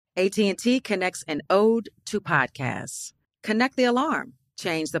AT&T connects an ode to podcasts. Connect the alarm.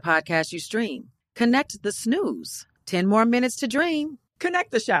 Change the podcast you stream. Connect the snooze. 10 more minutes to dream.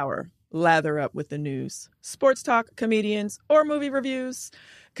 Connect the shower. Lather up with the news, sports talk, comedians, or movie reviews.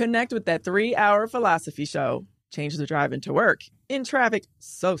 Connect with that 3-hour philosophy show. Change the drive into work in traffic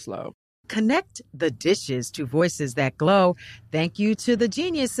so slow. Connect the dishes to voices that glow. Thank you to the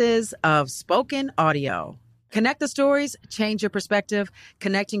geniuses of spoken audio. Connect the stories, change your perspective.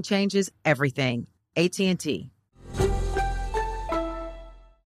 Connecting changes everything. AT&T.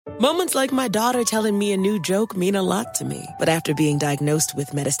 Moments like my daughter telling me a new joke mean a lot to me. But after being diagnosed with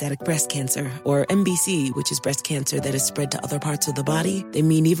metastatic breast cancer, or MBC, which is breast cancer that is spread to other parts of the body, they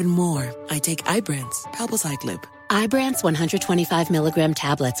mean even more. I take Ibrance, palbociclib. Ibrance 125 milligram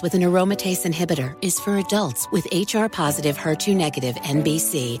tablets with an aromatase inhibitor is for adults with HR-positive, HER2-negative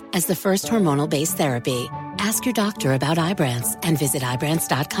MBC as the first hormonal-based therapy. Ask your doctor about Ibrance and visit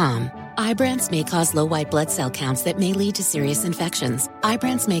Ibrance.com. Ibrance may cause low white blood cell counts that may lead to serious infections.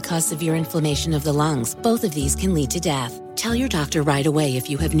 Ibrance may cause severe inflammation of the lungs. Both of these can lead to death. Tell your doctor right away if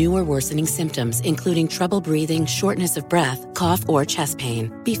you have new or worsening symptoms, including trouble breathing, shortness of breath, cough, or chest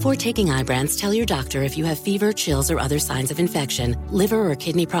pain. Before taking Ibrance, tell your doctor if you have fever, chills, or other signs of infection, liver or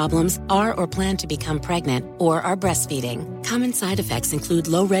kidney problems, are or plan to become pregnant, or are breastfeeding. Common side effects include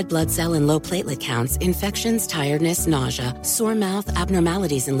low red blood cell and low platelet counts, infections, tiredness, nausea, sore mouth,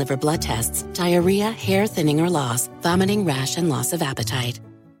 abnormalities in liver blood tests, diarrhea, hair thinning or loss, vomiting, rash, and loss of appetite.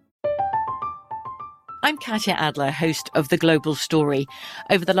 I'm Katya Adler, host of The Global Story.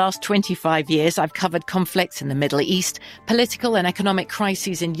 Over the last 25 years, I've covered conflicts in the Middle East, political and economic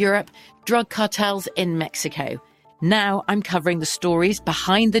crises in Europe, drug cartels in Mexico. Now I'm covering the stories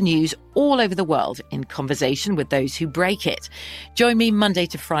behind the news all over the world in conversation with those who break it. Join me Monday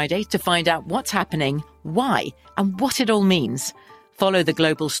to Friday to find out what's happening, why, and what it all means. Follow The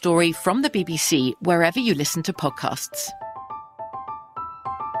Global Story from the BBC wherever you listen to podcasts.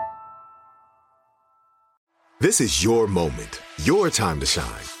 This is your moment, your time to shine,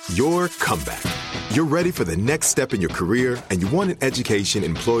 your comeback. You're ready for the next step in your career, and you want an education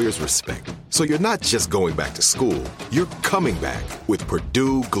employers respect. So you're not just going back to school, you're coming back with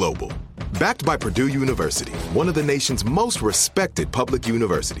Purdue Global. Backed by Purdue University, one of the nation's most respected public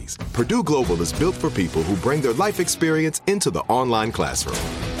universities, Purdue Global is built for people who bring their life experience into the online classroom.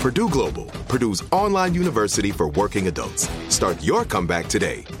 Purdue Global, Purdue's online university for working adults. Start your comeback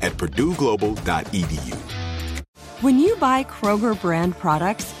today at purdueglobal.edu. When you buy Kroger brand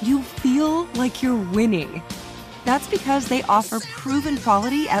products, you feel like you're winning. That's because they offer proven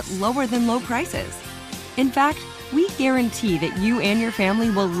quality at lower than low prices. In fact, we guarantee that you and your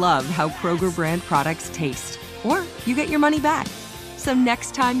family will love how Kroger brand products taste, or you get your money back. So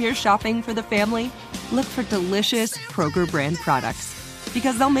next time you're shopping for the family, look for delicious Kroger brand products,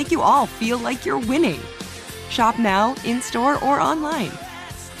 because they'll make you all feel like you're winning. Shop now, in-store, or online.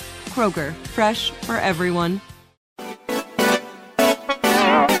 Kroger, fresh for everyone.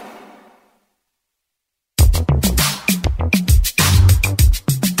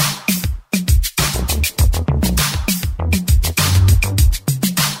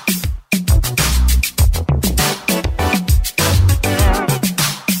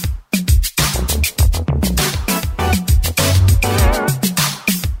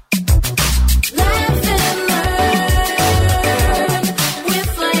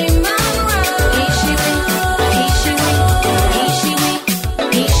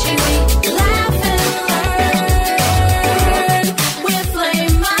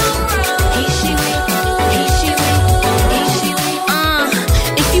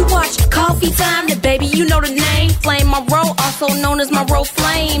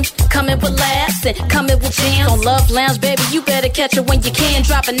 Catch her when you can,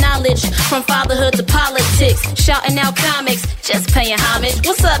 dropping knowledge from fatherhood to politics, shouting out comics, just paying homage.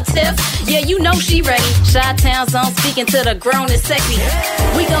 What's up, Tiff? Yeah, you know she ready. Chi-Town's on, speaking to the grown and sexy.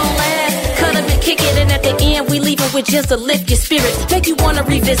 We gon' laugh, cut up and kick it, and at the end we leaving with just to lift your spirits, make you wanna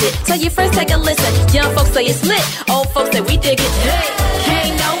revisit. Tell your friends, take a listen. Young folks say it's lit, old folks say we dig it. Hey,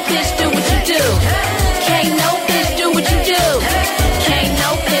 can't no bitch do what you do. Can't no bitch do what you do. Can't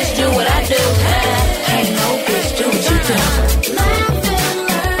no bitch do what I do. Can't no bitch do what you do.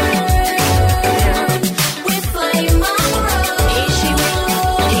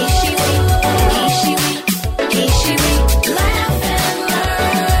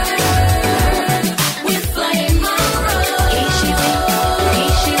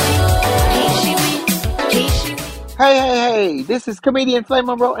 Hey, this is comedian Flame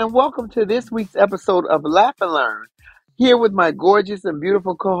Monroe, and welcome to this week's episode of Laugh and Learn. Here with my gorgeous and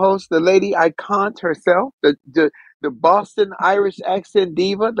beautiful co-host, the lady icon herself, the the Boston Irish accent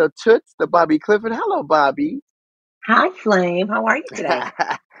diva, the Toots, the Bobby Clifford. Hello, Bobby. Hi, Flame. How are you today?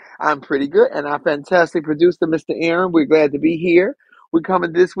 I'm pretty good, and our fantastic producer, Mr. Aaron. We're glad to be here. We're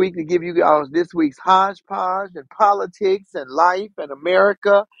coming this week to give you all this week's hodgepodge and politics and life and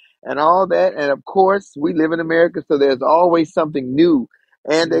America and all that. And of course, we live in America, so there's always something new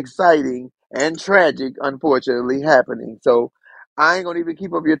and exciting and tragic, unfortunately, happening. So I ain't gonna even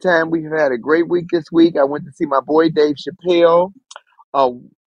keep up your time. We've had a great week this week. I went to see my boy Dave Chappelle. Uh,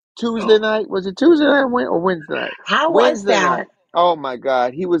 Tuesday night. Was it Tuesday night or Wednesday night? How was Wednesday night. that? Oh my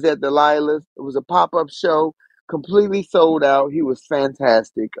God. He was at Delilah's. It was a pop-up show, completely sold out. He was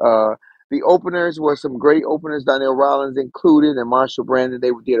fantastic. The openers were some great openers, Donnell Rollins included, and Marshall Brandon.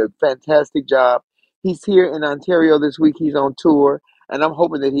 They did a fantastic job. He's here in Ontario this week. He's on tour, and I'm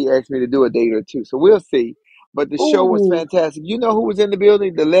hoping that he asked me to do a date or two. So we'll see. But the show was Ooh, fantastic. You know who was in the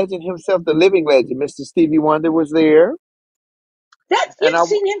building? The legend himself, the living legend, Mr. Stevie Wonder was there. And you've I,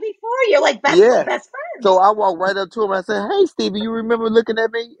 seen him before. You're like yes. best So friends. I walked right up to him. I said, "Hey, Stevie, you remember looking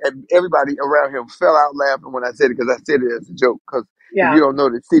at me?" And everybody around him fell out laughing when I said it because I said it as a joke. Because if you Yeah. don't know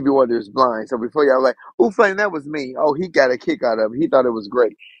that Stevie Wonder is blind, so before y'all like, "Ooh, Flame, that was me." Oh, he got a kick out of it. He thought it was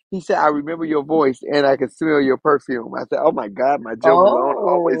great. He said, "I remember your voice and I can smell your perfume." I said, "Oh my God, my Joe Malone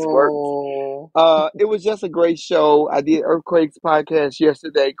always works." Oh. It was just a great show. I did Earthquakes podcast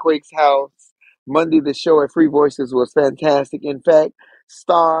yesterday, Quake's House. Monday, the show at Free Voices was fantastic. In fact,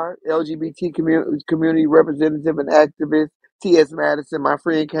 Star, LGBT community representative and activist, T.S. Madison, my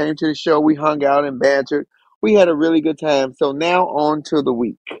friend, came to the show. We hung out and bantered. We had a really good time. So now on to the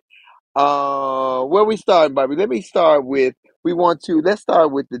week. Where we starting, Bobby? Let's start with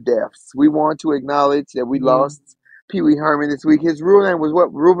the deaths. We want to acknowledge that we lost Pee Wee Herman this week. His real name was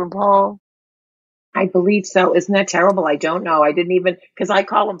what? Reuben Paul? I believe so. Isn't that terrible? I don't know. I didn't even, because I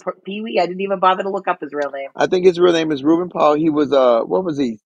call him Pee Wee. I didn't even bother to look up his real name. I think his real name is Reuben Paul. He was what was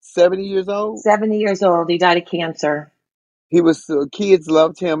he? 70 years old? 70 years old. He died of cancer. He was kids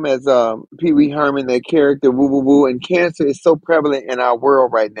loved him as Pee Wee Herman, that character, woo woo woo. And cancer is so prevalent in our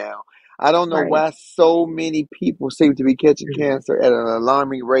world right now. I don't know Right. why so many people seem to be catching cancer at an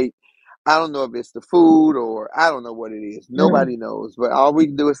alarming rate. I don't know if it's the food or I don't know what it is. Nobody knows. But all we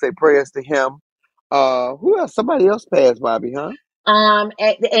can do is say prayers to him. Who else? Somebody else passed, Bobby, huh?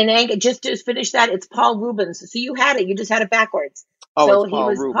 Just to finish that, it's Paul Rubens. So you had it. You just had it backwards. Oh, So it's he Paul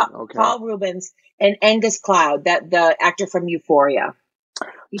was Rubin. Okay. Paul Rubens and Angus Cloud, the actor from Euphoria.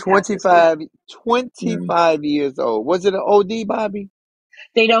 He passed this week. 25 years old. Was it an OD, Bobby?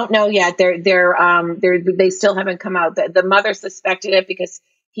 They don't know yet. They still haven't come out. The mother suspected it because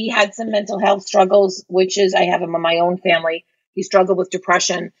he had some mental health struggles, which is I have him in my own family. He struggled with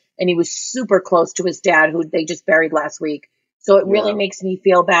depression, and he was super close to his dad, who they just buried last week. So it really Yeah. makes me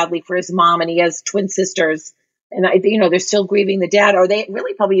feel badly for his mom, and he has twin sisters, and they're still grieving the dad, or they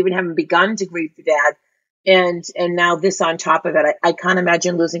really probably even haven't begun to grieve the dad, and now this on top of it. I can't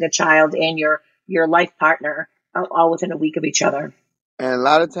imagine losing a child and your life partner all within a week of each other. And a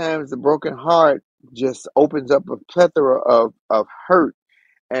lot of times the broken heart just opens up a plethora of hurt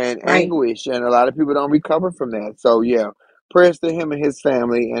and Right. anguish, and a lot of people don't recover from that. So yeah, prayers to him and his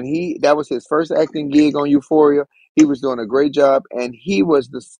family. And that was his first acting gig on Euphoria. He was doing a great job, and he was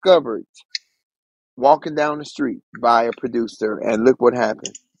discovered walking down the street by a producer, and look what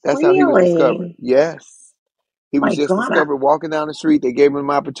happened. That's how he was discovered. Really? Yes. He was My just God. discovered walking down the street. They gave him an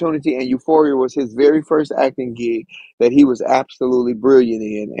opportunity, and Euphoria was his very first acting gig that he was absolutely brilliant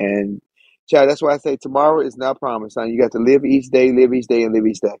in. And, child, that's why I say tomorrow is not promised, son. You got to live each day, and live each day.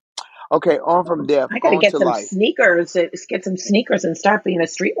 Okay, on from death, I got to on get to some life. sneakers. Get some sneakers and start being a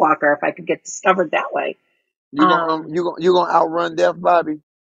streetwalker if I could get discovered that way. You gonna outrun death, Bobby?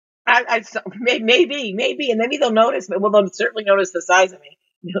 Maybe, and maybe they'll notice. Well, they'll certainly notice the size of me.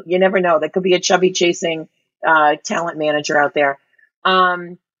 You never know. That could be a chubby chasing talent manager out there.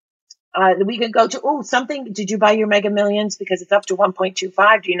 We could go to something. Did you buy your Mega Millions? Because it's up to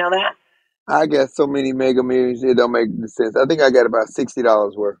 1.25. Do you know that? I got so many Mega Millions, it don't make sense. I think I got about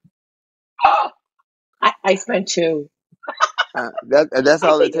 $60 worth. Oh, I spent $2. That's I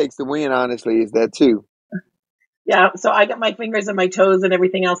all it think takes to win, honestly, is that too. Yeah, so I got my fingers and my toes and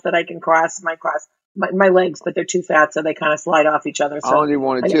everything else that I can cross my legs, but they're too fat, so they kind of slide off each other. I So only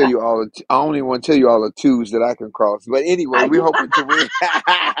want to tell you all. I only want to tell you all the twos that I can cross. But anyway, we're hoping to win.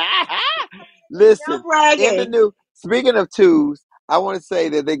 Listen, no bragging. Speaking of twos, I want to say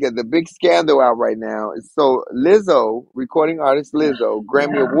that they got the big scandal out right now. So Lizzo, recording artist Lizzo,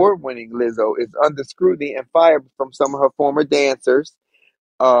 Grammy Yeah. Award-winning Lizzo, is under scrutiny and fired from some of her former dancers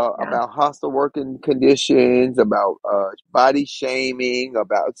about hostile working conditions, about body shaming,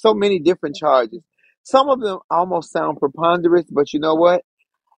 about so many different charges. Some of them almost sound preponderous, but you know what?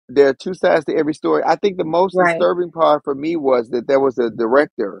 There are two sides to every story. I think the most Right, disturbing part for me was that there was a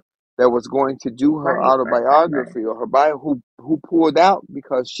director that was going to do her right. autobiography or her bio who pulled out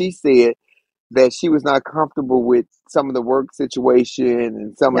because she said that she was not comfortable with some of the work situation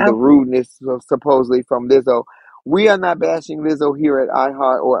and some of the Yep. rudeness supposedly from Lizzo. We are not bashing Lizzo here at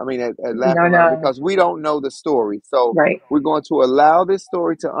iHeart or I mean at No, Laughing Lounge no. because we don't know the story. So Right. we're going to allow this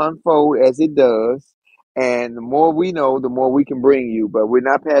story to unfold as it does. And the more we know, the more we can bring you. But we're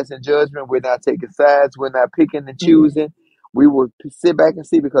not passing judgment. We're not taking sides. We're not picking and Mm-mm. choosing. We will sit back and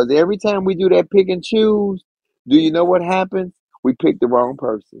see because every time we do that pick and choose, do you know what happens? We picked the wrong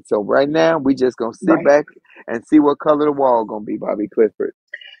person. So right now, we just gonna sit Right. back and see what color the wall gonna be, Bobby Clifford.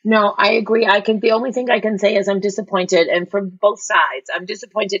 No, I agree. The only thing I can say is I'm disappointed, and from both sides, I'm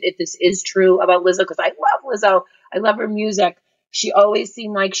disappointed if this is true about Lizzo because I love Lizzo. I love her music. She always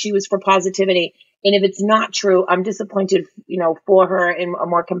seemed like she was for positivity, and if it's not true, I'm disappointed, for her in a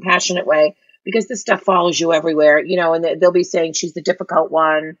more compassionate way because this stuff follows you everywhere, and they'll be saying she's the difficult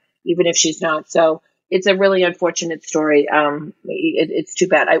one, even if she's not. So it's a really unfortunate story. It's too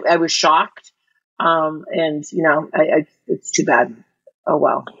bad. I was shocked, and it's too bad. Oh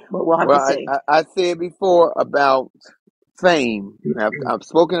well, we'll have to Well, see. I said before about fame. I've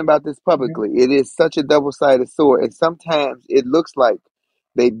spoken about this publicly. It is such a double-sided sword, and sometimes it looks like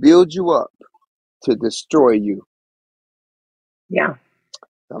they build you up to destroy you. Yeah,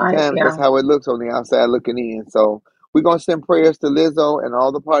 Sometimes that's yeah, how it looks on the outside looking in. So we're gonna send prayers to Lizzo and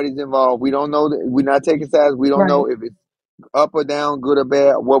all the parties involved. We don't know that we're not taking sides. We don't know right. if it's up or down, good or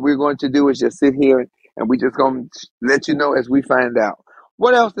bad. What we're going to do is just sit here and we just going to let you know as we find out.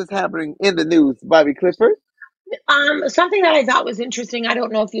 What else is happening in the news, Bobby Clifford? Something that I thought was interesting. I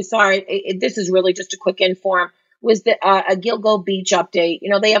don't know if you saw it. This is really just a quick inform. Was the a Gilgo Beach update?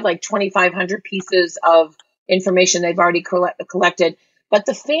 They have like 2,500 pieces of information they've already collected, but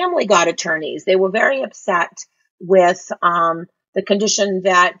the family got attorneys. They were very upset with the condition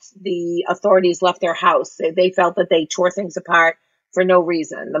that the authorities left their house. They felt that they tore things apart for no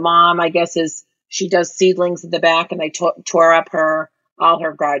reason. The mom, I guess, she does seedlings in the back, and they tore up all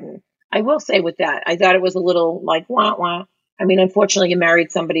her garden. I will say with that, I thought it was a little like wah wah. I mean, unfortunately, you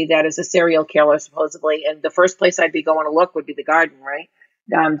married somebody that is a serial killer, supposedly, and the first place I'd be going to look would be the garden, right?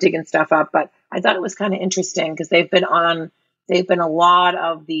 Digging stuff up. But I thought it was kind of interesting because they've been a lot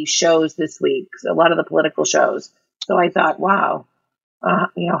of the shows this week, a lot of the political shows. So I thought, wow, how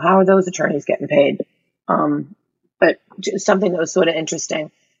are those attorneys getting paid? But just something that was sort of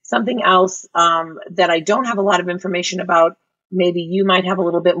interesting. Something else that I don't have a lot of information about, maybe you might have a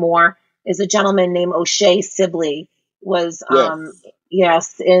little bit more, is a gentleman named O'Shea Sibley was, Yes.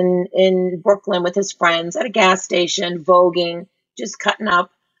 yes, in Brooklyn with his friends at a gas station, voguing, just cutting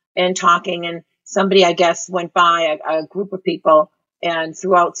up and talking. And somebody, I guess, went by a group of people and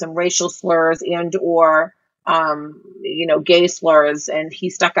threw out some racial slurs and or gay slurs, and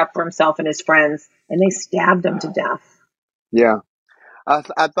he stuck up for himself and his friends, and they stabbed him to death. Yeah.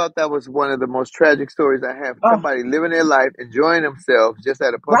 I thought that was one of the most tragic stories I have. Oh, Somebody living their life, enjoying themselves just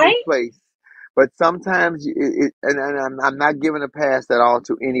at a public right? place. But sometimes, I'm not giving a pass at all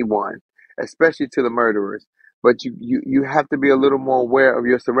to anyone, especially to the murderers. But you have to be a little more aware of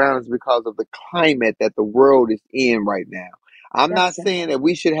your surroundings because of the climate that the world is in right now. I'm not That's saying that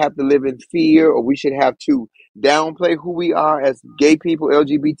we should have to live in fear or we should have to downplay who we are as gay people,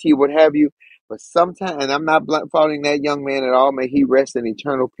 LGBT, what have you. But sometimes, and I'm not faulting that young man at all, may he rest in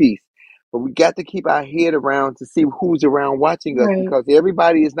eternal peace. But we got to keep our head around to see who's around watching us right, because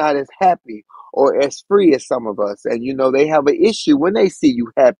everybody is not as happy or as free as some of us. And they have an issue when they see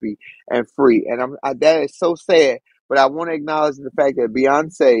you happy and free. And that is so sad. But I want to acknowledge the fact that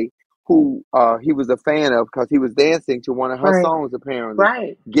Beyonce, who he was a fan of because he was dancing to one of her right, songs apparently,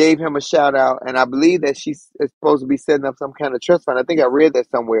 right. gave him a shout out. And I believe that she's supposed to be setting up some kind of trust fund. I think I read that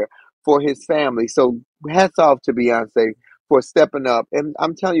somewhere for his family. So hats off to Beyonce for stepping up. And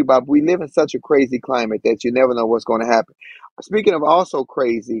I'm telling you, Bob, we live in such a crazy climate that you never know what's going to happen. Speaking of also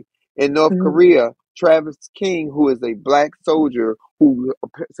crazy, in North Mhm. Korea, Travis King, who is a black soldier who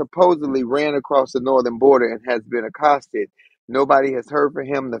supposedly ran across the northern border and has been accosted. Nobody has heard from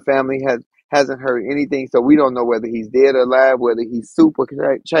him. The family hasn't heard anything, so we don't know whether he's dead or alive, whether he's soup or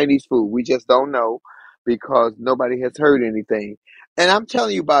Chinese food. We just don't know because nobody has heard anything. And I'm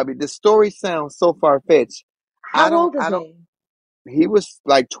telling you, Bobby, the story sounds so far-fetched. How old is he? He was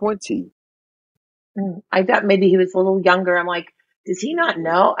like 20. I thought maybe he was a little younger. I'm like, does he not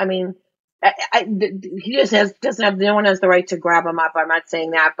know? I mean, he just doesn't have, no one has the right to grab him up. I'm not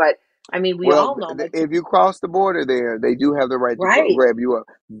saying that, but I mean, we Well, all know, like, if you cross the border there, they do have the right to right. grab you up.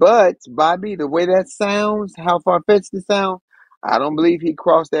 But Bobby, the way that sounds, how far-fetched it sounds, I don't believe he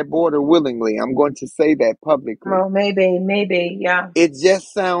crossed that border willingly. I'm going to say that publicly. Well, maybe, yeah. It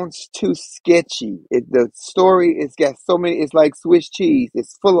just sounds too sketchy. The story, it's got so many, it's like Swiss cheese.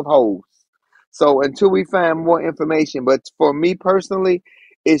 It's full of holes. So until we find more information, but for me personally,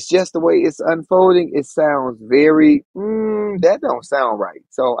 it's just the way it's unfolding. It sounds very, that don't sound right.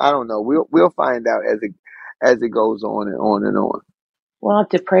 So I don't know. We'll find out as it goes on and on and on. We'll have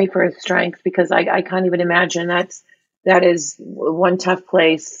to pray for his strength because I can't even imagine that is one tough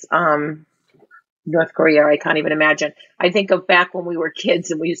place. North Korea, I can't even imagine. I think of back when we were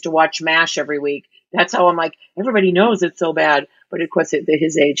kids and we used to watch MASH every week. That's how I'm like, everybody knows it's so bad. But of course, at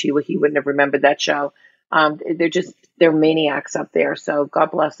his age, he wouldn't have remembered that show. They're maniacs up there. So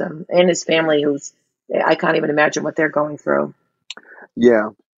God bless him and his family, I can't even imagine what they're going through. Yeah,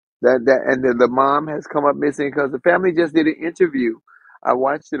 the mom has come up missing because the family just did an interview. I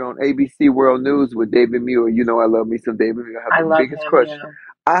watched it on ABC World News with David Muir. You know I love me some David Muir. I I have the love biggest him. crush. Yeah.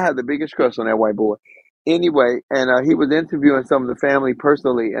 I have the biggest crush on that white boy. Anyway, and he was interviewing some of the family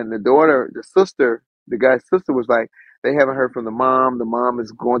personally, and the sister, the guy's sister was like, they haven't heard from the mom. The mom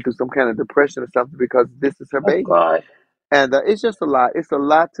is going through some kind of depression or something because this is her Oh baby. God. And it's just a lot. It's a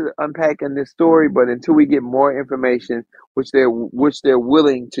lot to unpack in this story, but until we get more information, which they're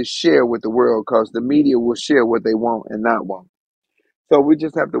willing to share with the world, because the media will share what they want and not want. So we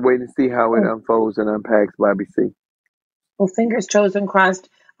just have to wait and see how it unfolds and unpacks, Bobby C. Well, fingers, toes, and crossed.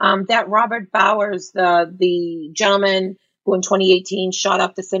 That Robert Bowers, the gentleman who in 2018 shot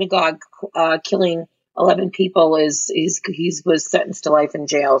up the synagogue, killing 11 people, was sentenced to life in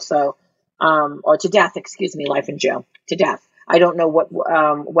jail. So, or to death, excuse me, life in jail to death. I don't know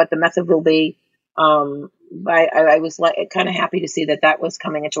what the method will be. I was kind of happy to see that was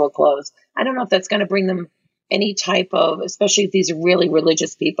coming into a close. I don't know if that's going to bring them any type of, especially if these are really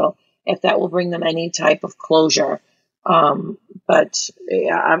religious people, if that will bring them any type of closure. But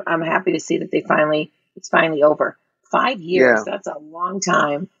yeah, I'm happy to see that it's finally over. 5 years, Yeah. that's a long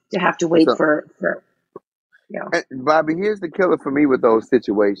time to have to wait for. Bobby, here's the killer for me with those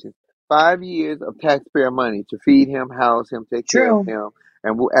situations. 5 years of taxpayer money to feed him, house him, take care of him,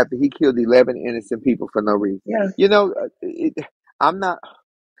 and after he killed 11 innocent people for no reason. Yeah. You know, I'm not.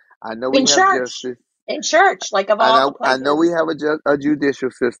 I know we have justice. In church, like of all the places. I know we have a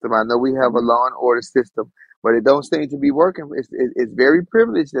judicial system. I know we have a law and order system, but it don't seem to be working. It's very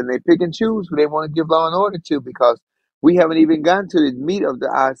privileged, and they pick and choose who they want to give law and order to, because we haven't even gotten to the meat of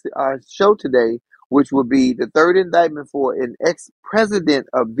our show today, which will be the third indictment for an ex-president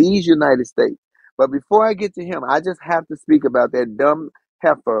of these United States. But before I get to him, I just have to speak about that dumb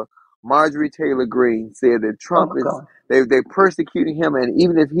heifer, Marjorie Taylor Greene, said that Trump they're persecuting him, and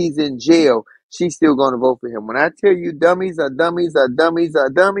even if he's in jail, she's still going to vote for him. When I tell you dummies are dummies are dummies are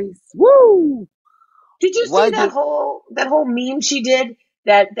dummies, woo! Did you see that whole meme she did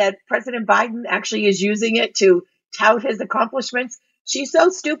that President Biden actually is using it to tout his accomplishments? She's so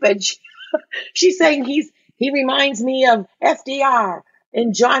stupid. She's saying he reminds me of FDR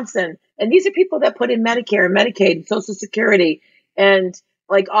and Johnson, and these are people that put in Medicare and Medicaid and Social Security and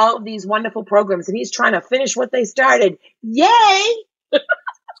like all of these wonderful programs, and he's trying to finish what they started. Yay!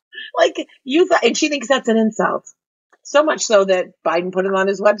 Like and she thinks that's an insult. So much so that Biden put it on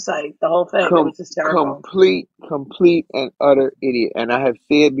his website. The whole thing. It was hysterical. Complete and utter idiot. And I have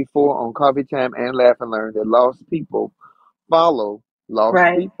said before on Coffee Time and Laugh and Learn that lost people follow lost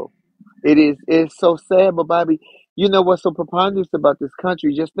people. It's so sad, but Bobby, you know what's so preponderous about this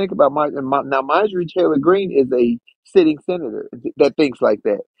country? Just think about now. Marjorie Taylor Greene is a sitting senator that thinks like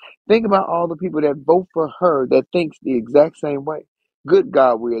that. Think about all the people that vote for her that thinks the exact same way. Good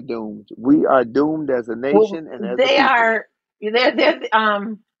God, we are doomed. We are doomed as a nation and as a people.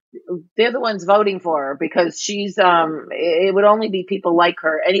 They're the ones voting for her because she's it would only be people like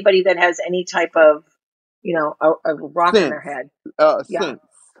her. Anybody that has any type of a rock in their head. Sense.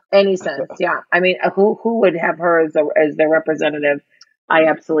 Any sense, yeah. I mean, who would have her as their representative? I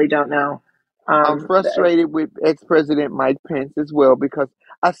absolutely don't know. I'm frustrated with ex-President Mike Pence as well, because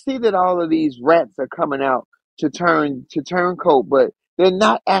I see that all of these rats are coming out to turn coat, but they're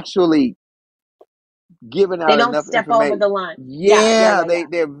not actually giving out enough information. They don't step over the line. Yeah,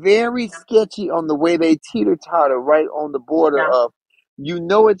 they're very sketchy on the way they teeter-totter right on the border of,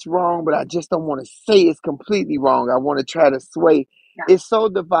 it's wrong, but I just don't want to say it's completely wrong. I want to try to sway. Yeah. It's so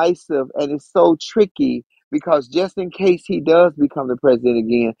divisive and it's so tricky, because just in case he does become the president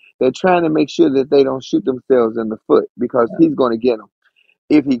again, they're trying to make sure that they don't shoot themselves in the foot, because he's going to get them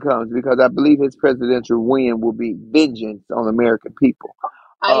if he comes, because I believe his presidential win will be vengeance on American people.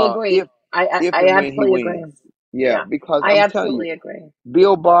 I agree. If I and when he absolutely agree. wins. Yeah, Yeah, because I I'm telling you, absolutely agree.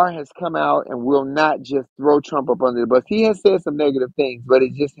 Bill Barr has come out and will not just throw Trump up under the bus. He has said some negative things, but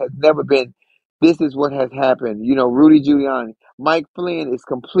it just has never been, this is what has happened. You know, Rudy Giuliani, Mike Flynn is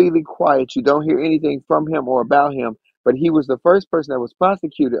completely quiet. You don't hear anything from him or about him, but he was the first person that was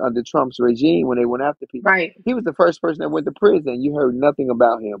prosecuted under Trump's regime when they went after people. Right. He was the first person that went to prison. You heard nothing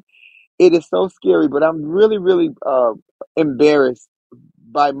about him. It is so scary, but I'm really, really embarrassed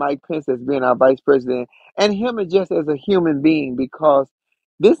by Mike Pence as being our vice president and him and just as a human being, because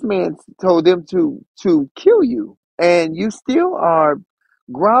this man told them to kill you and you still are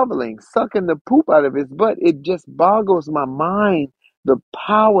groveling, sucking the poop out of his butt. It just boggles my mind the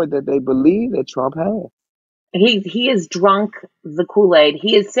power that they believe that Trump has. He is drunk the Kool-Aid.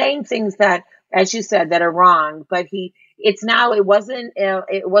 He is saying things that, as you said, that are wrong. But it wasn't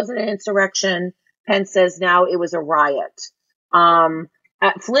an insurrection. Pence says now it was a riot.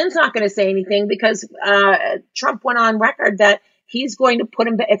 Flynn's not going to say anything because Trump went on record that he's going to put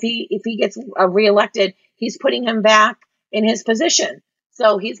him, if he gets reelected, he's putting him back in his position.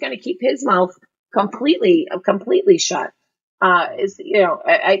 So he's going to keep his mouth completely shut. But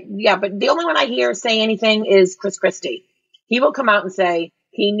the only one I hear say anything is Chris Christie. He will come out and say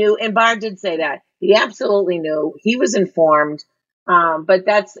he knew, and Barr did say that he absolutely knew, he was informed. But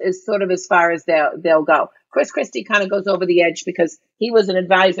that's is sort of as far as they'll go. Chris Christie kind of goes over the edge because he was an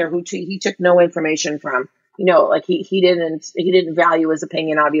advisor who he took no information from. You know, like he didn't value his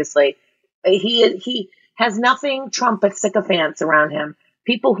opinion. Obviously, he has nothing Trump but sycophants around him.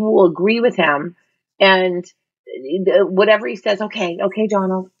 People who will agree with him, and whatever he says, okay,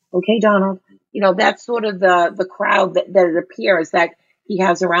 Donald. You know, that's sort of the crowd that it appears that he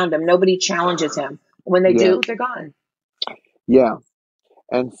has around him. Nobody challenges him. When they do, they're gone. Yeah.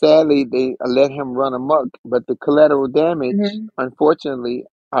 And sadly, they let him run amok. But the collateral damage, unfortunately,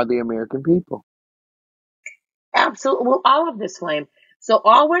 are the American people. Absolutely. Well, all of this, Flame. So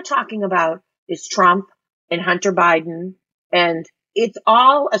all we're talking about is Trump and Hunter Biden, and it's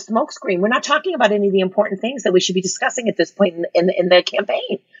all a smokescreen. We're not talking about any of the important things that we should be discussing at this point in the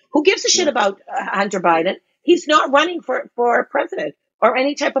campaign. Who gives a shit about Hunter Biden? He's not running for president or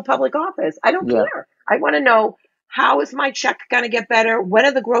any type of public office. I don't care. I want to know, how is my check going to get better? When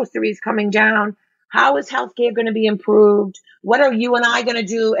are the groceries coming down? How is healthcare going to be improved? What are you and I going to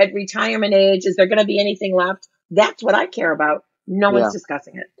do at retirement age? Is there going to be anything left? That's what I care about. No one's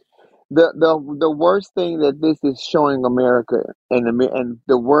discussing it. The worst thing that this is showing America and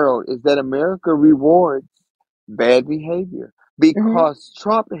the world is that America rewards bad behavior, because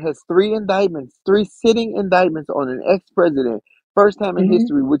Trump has three sitting indictments on an ex-president, first time in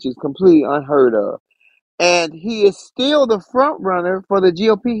history, which is completely unheard of. And he is still the front runner for the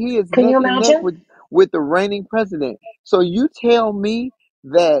GOP. He is neck and neck with the reigning president. So you tell me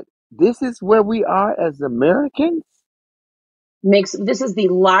that this is where we are as Americans? This is the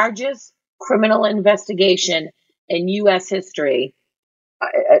largest criminal investigation in U.S. history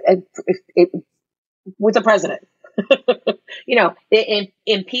with the president. You know,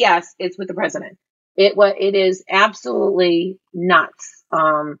 in PS, it's with the president. It is absolutely nuts.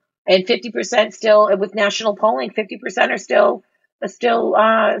 And 50% still, with national polling, 50% are still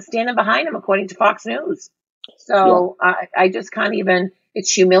standing behind him, according to Fox News. So I just can't even.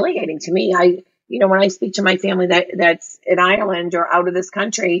 It's humiliating to me. When I speak to my family that's in Ireland or out of this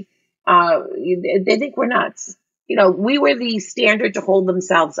country, they think we're nuts. You know, we were the standard to hold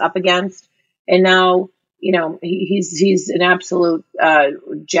themselves up against, and now, you know, he's an absolute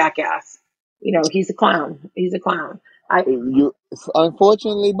jackass. You know, he's a clown. He's a clown.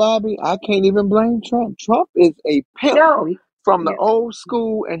 Unfortunately, Bobby, I can't even blame Trump. Trump is a pimp from the old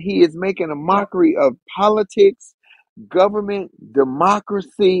school, and he is making a mockery of politics, government,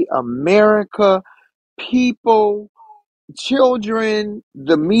 democracy, America, people, children,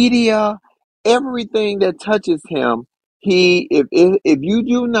 the media, everything that touches him. If you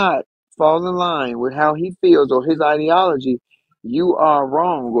do not fall in line with how he feels or his ideology, you are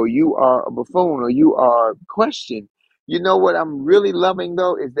wrong, or you are a buffoon, or you are questioned. You know what I'm really loving,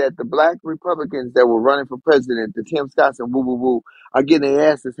 though, is that the black Republicans that were running for president, the Tim Scotts and woo, are getting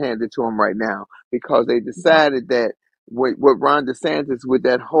their asses handed to them right now, because they decided that what Ron DeSantis with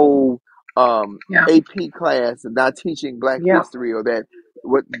that whole AP class and not teaching Black history, or that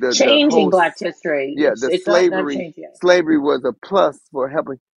changing Black history. Slavery was a plus for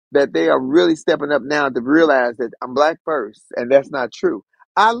helping. That they are really stepping up now to realize that I'm Black first, and that's not true.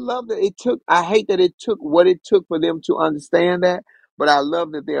 I love that I hate that it took what it took for them to understand that, but I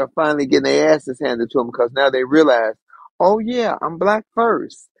love that they are finally getting their asses handed to them, because now they realize, oh yeah, I'm Black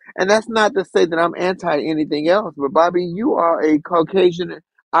first. And that's not to say that I'm anti anything else, but Bobby, you are a Caucasian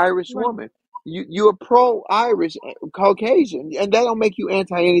Irish Right. woman. You're a pro-Irish Caucasian, and that don't make you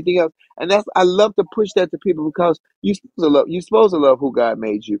anti anything else. And I love to push that to people because you're supposed to love who God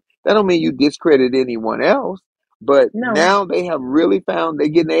made you. That don't mean you discredit anyone else. But No. now they have really found they're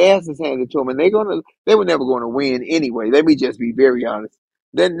getting their asses handed to them, and they were never going to win anyway. Let me just be very honest.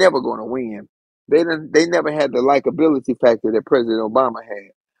 They're never going to win. They never had the likability factor that President Obama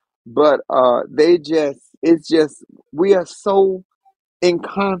had. But it's just we are so in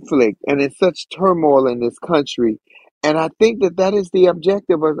conflict and in such turmoil in this country. And I think that is the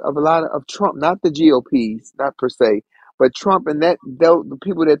objective of a lot of Trump, not the GOPs, not per se, but Trump and the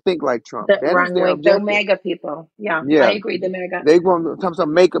people that think like Trump. The That is wrong their way. The objective. MAGA people. Yeah, Yeah, I agree. The MAGA. they want to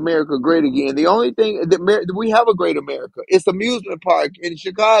make America great again. The only thing that we have a great America. It's amusement park in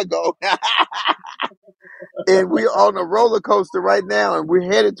Chicago. And we're on a roller coaster right now, and we're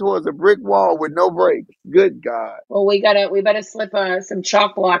headed towards a brick wall with no brakes. Good God. Well, we better slip some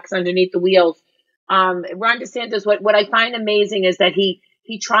chalk blocks underneath the wheels. Ron DeSantis, what I find amazing is that he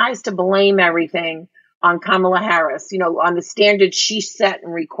tries to blame everything on Kamala Harris, on the standards she set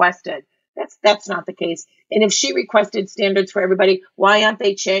and requested. That's not the case. And if she requested standards for everybody, why aren't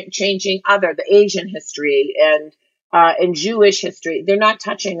they changing the Asian history and Jewish history? They're not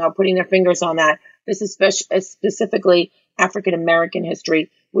touching or putting their fingers on that. This is specifically African American history,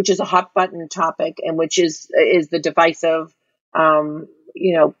 which is a hot button topic and which is the divisive,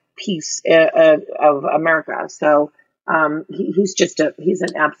 piece of America. So he's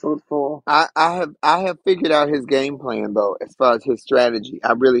an absolute fool. I have figured out his game plan though, as far as his strategy.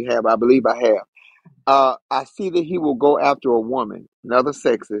 I really have. I believe I have. I see that he will go after a woman, another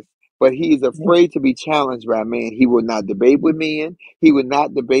sexist, but he is afraid to be challenged by men. He will not debate with men. He will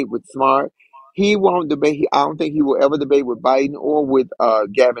not debate with smart. He won't debate. I don't think he will ever debate with Biden or with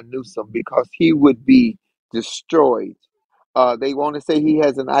Gavin Newsom because he would be destroyed. They want to say he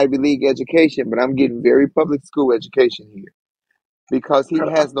has an Ivy League education, but I'm getting very public school education here because he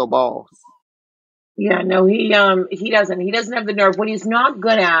has no balls. Yeah, no, he doesn't. He doesn't have the nerve. What he's not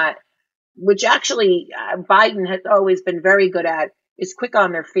good at, which actually Biden has always been very good at, is quick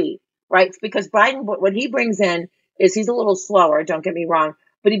on their feet, right? It's because Biden, what he brings in is he's a little slower. Don't get me wrong.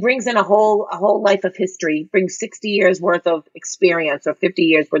 But he brings in a whole life of history, brings 60 years worth of experience or 50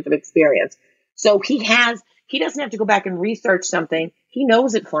 years worth of experience. So he doesn't have to go back and research something. He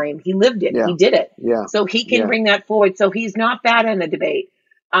knows it for him. He lived it. Yeah. He did it. Yeah. So he can bring that forward. So he's not bad in the debate.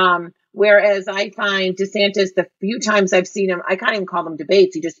 Whereas I find DeSantis, the few times I've seen him, I can't even call them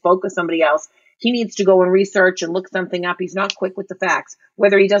debates. He just spoke with somebody else. He needs to go and research and look something up. He's not quick with the facts.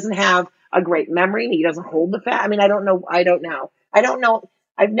 Whether he doesn't have a great memory and he doesn't hold the fact. I mean, I don't know.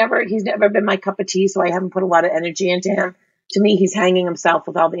 He's never been my cup of tea, so I haven't put a lot of energy into him. To me, he's hanging himself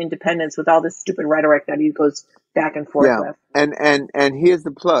with all the independents, with all this stupid rhetoric that he goes back and forth with. And here's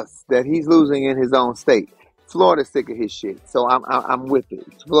the plus that he's losing in his own state. Florida's sick of his shit, so I'm with it.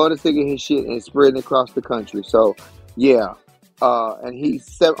 Florida's sick of his shit and it's spreading across the country. So yeah, and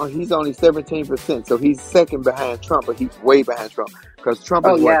he's only 17%, so he's second behind Trump, but he's way behind Trump because Trump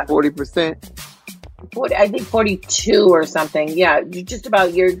is 40%. I think 42 or something. Yeah, just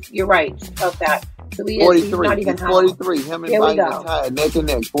about. You're right about that. So he is 43. He's not even he's 43. Him and Biden are tied neck and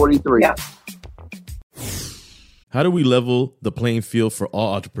neck. 43. Yeah. How do we level the playing field for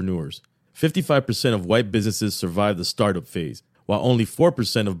all entrepreneurs? 55% of white businesses survive the startup phase, while only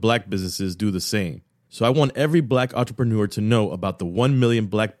 4% of black businesses do the same. So I want every black entrepreneur to know about the 1 Million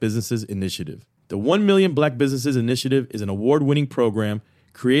Black Businesses Initiative. The 1 Million Black Businesses Initiative is an award-winning program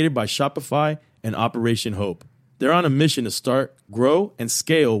created by Shopify and Operation Hope. They're on a mission to start, grow, and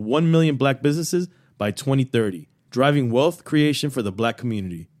scale 1 million black businesses by 2030, driving wealth creation for the black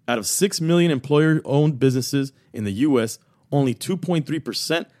community. Out of 6 million employer-owned businesses in the U.S., only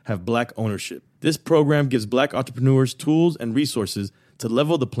 2.3% have black ownership. This program gives black entrepreneurs tools and resources to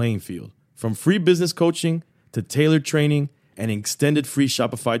level the playing field, from free business coaching to tailored training and an extended free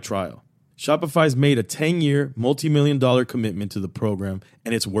Shopify trial. Shopify's made a 10-year, multi-million-dollar commitment to the program,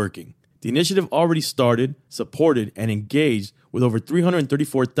 and it's working. The initiative already started, supported, and engaged with over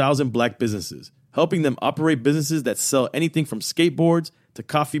 334,000 black businesses, helping them operate businesses that sell anything from skateboards to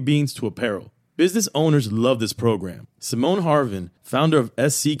coffee beans to apparel. Business owners love this program. Simone Harvin, founder of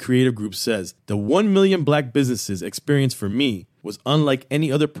SC Creative Group, says, "The 1 Million Black Businesses experience for me was unlike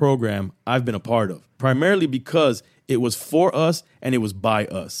any other program I've been a part of, primarily because it was for us and it was by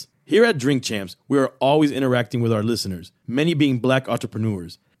us." Here at Drink Champs, we are always interacting with our listeners, many being black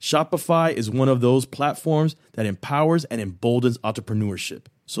entrepreneurs. Shopify is one of those platforms that empowers and emboldens entrepreneurship.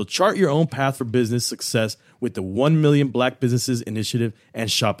 So chart your own path for business success with the 1 Million Black Businesses Initiative and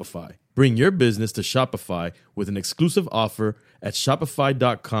Shopify. Bring your business to Shopify with an exclusive offer at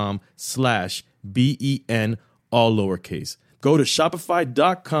shopify.com/BEN, all lowercase. Go to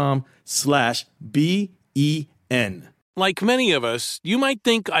shopify.com/BEN. Like many of us, you might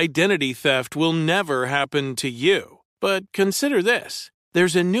think identity theft will never happen to you. But consider this.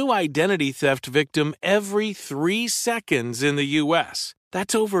 There's a new identity theft victim every 3 seconds in the U.S.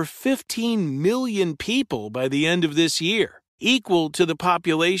 That's over 15 million people by the end of this year, equal to the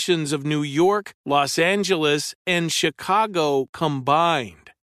populations of New York, Los Angeles, and Chicago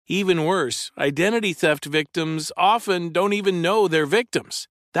combined. Even worse, identity theft victims often don't even know they're victims.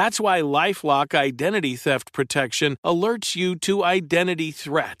 That's why LifeLock Identity Theft Protection alerts you to identity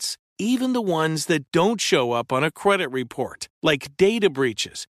threats, even the ones that don't show up on a credit report, like data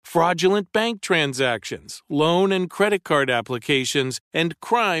breaches, fraudulent bank transactions, loan and credit card applications, and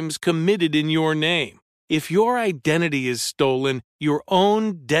crimes committed in your name. If your identity is stolen, your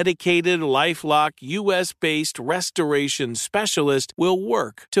own dedicated LifeLock US-based restoration specialist will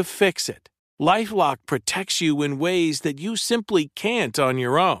work to fix it. LifeLock protects you in ways that you simply can't on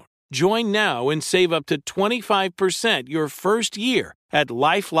your own. Join now and save up to 25% your first year at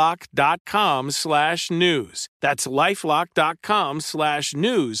LifeLock.com/news. That's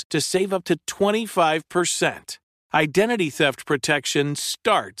LifeLock.com/news to save up to 25%. Identity theft protection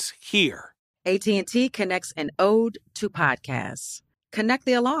starts here. AT&T connects an ode to podcasts. Connect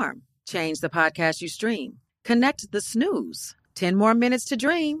the alarm. Change the podcast you stream. Connect the snooze. 10 more minutes to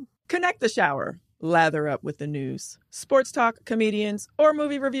dream. Connect the shower. Lather up with the news, sports talk, comedians, or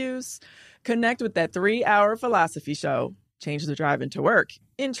movie reviews. Connect with that 3-hour philosophy show. Change the drive into work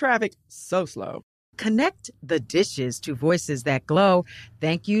in traffic so slow. Connect the dishes to voices that glow.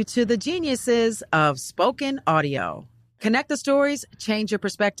 Thank you to the geniuses of spoken audio. Connect the stories, change your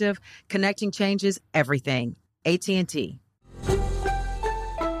perspective. Connecting changes everything. AT&T.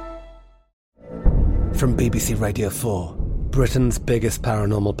 From BBC Radio 4, Britain's biggest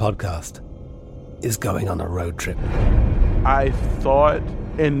paranormal podcast is going on a road trip. I thought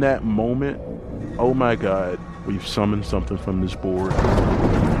in that moment, oh my God, we've summoned something from this board.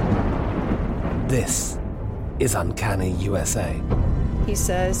 This is Uncanny USA. He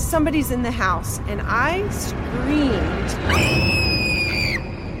says, somebody's in the house, and I screamed.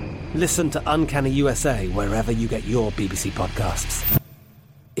 Listen to Uncanny USA wherever you get your BBC podcasts,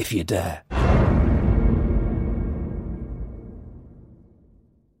 if you dare.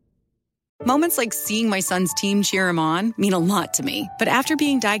 Moments like seeing my son's team cheer him on mean a lot to me. But after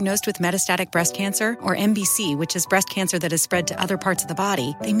being diagnosed with metastatic breast cancer, or MBC, which is breast cancer that has spread to other parts of the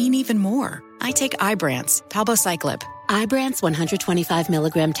body, they mean even more. I take Ibrance, palbociclib. Ibrance 125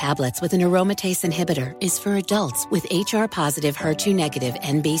 milligram tablets with an aromatase inhibitor is for adults with HR-positive, HER2-negative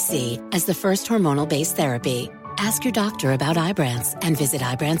NBC as the first hormonal-based therapy. Ask your doctor about Ibrance and visit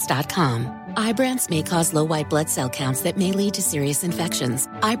Ibrance.com. Ibrance may cause low white blood cell counts that may lead to serious infections.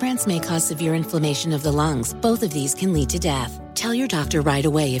 Ibrance may cause severe inflammation of the lungs. Both of these can lead to death. Tell your doctor right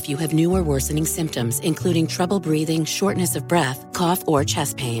away if you have new or worsening symptoms, including trouble breathing, shortness of breath, cough, or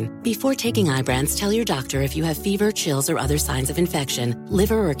chest pain. Before taking Ibrance, tell your doctor if you have fever, chills, or other signs of infection,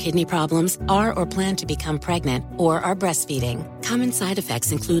 liver or kidney problems, are or plan to become pregnant, or are breastfeeding. Common side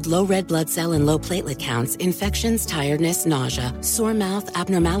effects include low red blood cell and low platelet counts, infections, tiredness, nausea, sore mouth,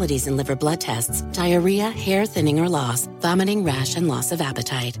 abnormalities in liver blood tests, diarrhea, hair thinning or loss, vomiting, rash, and loss of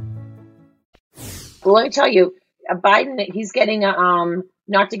appetite. Well, let me tell you, Biden, he's getting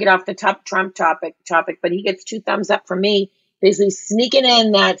not to get off the Trump topic, but he gets 2 thumbs up from me, basically sneaking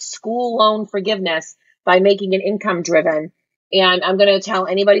in that school loan forgiveness by making it income driven. And I'm going to tell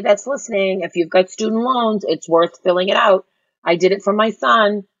anybody that's listening, if you've got student loans, it's worth filling it out. I did it for my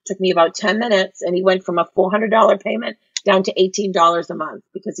son. Took me about 10 minutes, and he went from a $400 payment down to $18 a month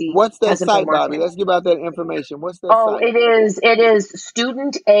because he. What's that site, Bobby? Let's give out that information. What's that site? It is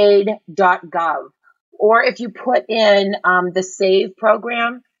studentaid.gov. Or if you put in the SAVE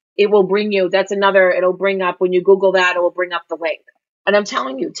program, it will bring you, it'll bring up, when you Google that, it will bring up the link. And I'm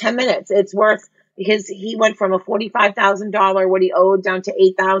telling you, 10 minutes, it's worth, because he went from a $45,000, what he owed, down to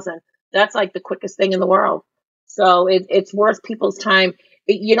 $8,000. That's like the quickest thing in the world. So it's worth people's time.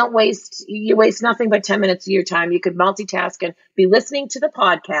 You waste nothing but 10 minutes of your time. You could multitask and be listening to the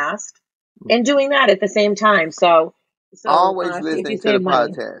podcast and doing that at the same time. So always listening to the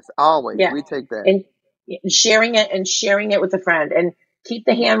podcast. Always. Yeah. We take that. And sharing it with a friend, and keep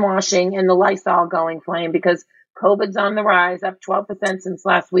the hand washing and the Lysol going, Flame, because COVID's on the rise, up 12% since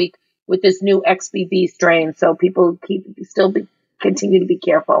last week with this new XBB strain. So people continue to be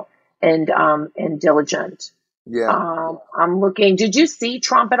careful and diligent. Yeah. I'm looking. Did you see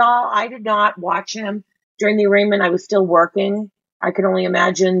Trump at all? I did not watch him during the arraignment. I was still working. I can only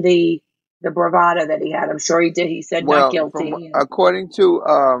imagine the bravado that he had. I'm sure he did. He said not Well, from guilty. according to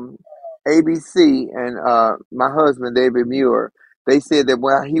ABC and my husband David Muir, they said that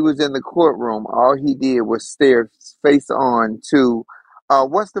while he was in the courtroom, all he did was stare face on to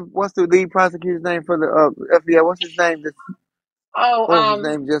what's the lead prosecutor's name for the FBI? What's his name? What was his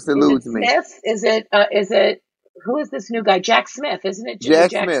name? Just Is it eludes me. Smith? Is it who is this new guy? Jack Smith, isn't it? The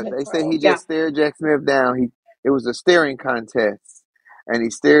Jack Jack Smith. Smith They say trial. he Yeah. just stared Jack Smith down. It was a staring contest, and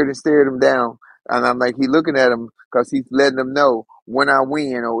he stared and stared him down. And I'm like, he looking at him because he's letting them know when I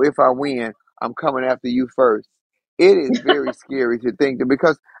win or if I win, I'm coming after you first. It is very scary to think that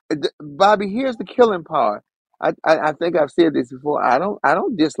because Bobby, here's the killing part. I think I've said this before. I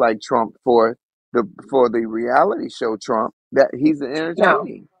don't dislike Trump for the reality show Trump that he's No.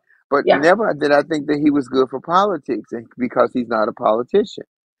 entertaining. But Yeah. never did I think that he was good for politics because he's not a politician.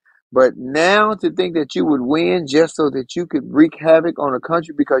 But now to think that you would win just so that you could wreak havoc on a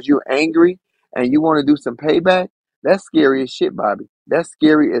country because you're angry and you want to do some payback, that's scary as shit, Bobby. That's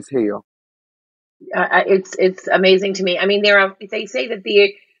scary as hell. It's amazing to me. I mean, they say that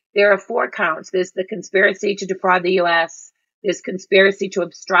there are 4 counts. There's the conspiracy to defraud the U.S. There's conspiracy to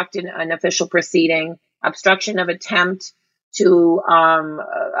obstruct an official proceeding, obstruction of attempt to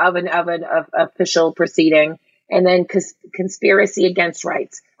of an official proceeding, and then conspiracy against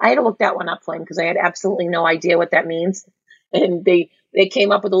rights. I had to look that one up, Flame, because I had absolutely no idea what that means. And they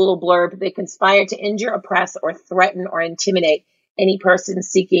came up with a little blurb. They conspire to injure, oppress, or threaten or intimidate any person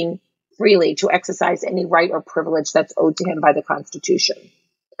seeking freely to exercise any right or privilege that's owed to him by the Constitution.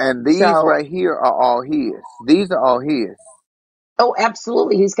 And these right here are all his. These are all his. Oh,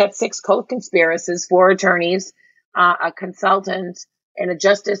 absolutely. He's got 6 co-conspirators, 4 attorneys, a consultant, and a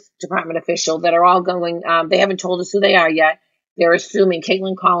Justice Department official that are all going. They haven't told us who they are yet. They're assuming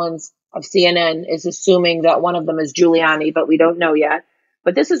Caitlin Collins of CNN is assuming that one of them is Giuliani, but we don't know yet.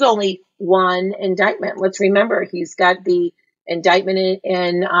 But this is only one indictment. Let's remember, he's got the indictment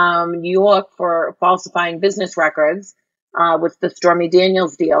in New York for falsifying business records with the Stormy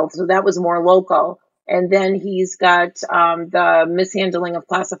Daniels deal. So that was more local. And then he's got the mishandling of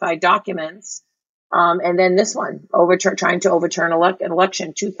classified documents. And then this one, trying to overturn an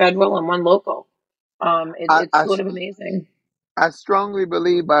election, 2 federal and 1 local. It's sort of amazing. I strongly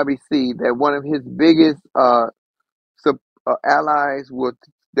believe, Bobby C., that one of his biggest allies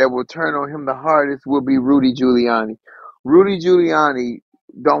that will turn on him the hardest will be Rudy Giuliani. Rudy Giuliani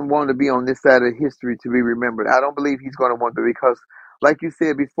don't want to be on this side of history to be remembered. I don't believe he's going to want to because, like you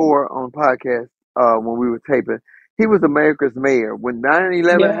said before on podcast when we were taping, he was America's mayor. When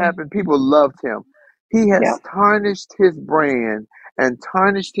 9/11 happened, people loved him. He has tarnished his brand and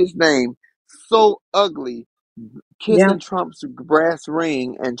tarnished his name so ugly, kissing Trump's brass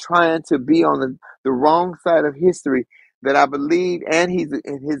ring and trying to be on the wrong side of history that I believe, and he's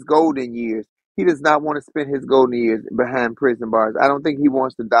in his golden years. He does not want to spend his golden years behind prison bars. I don't think he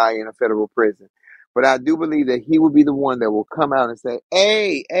wants to die in a federal prison. But I do believe that he will be the one that will come out and say,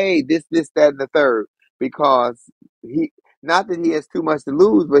 hey, this, that, and the third. Because not that he has too much to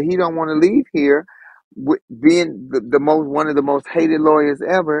lose, but he don't want to leave here being one of the most hated lawyers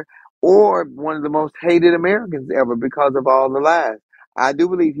ever, or one of the most hated Americans ever because of all the lies. I do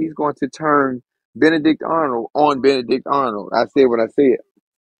believe he's going to turn Benedict Arnold on Benedict Arnold. I said what I said.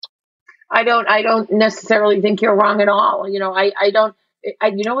 I don't necessarily think you're wrong at all. You know, I don't.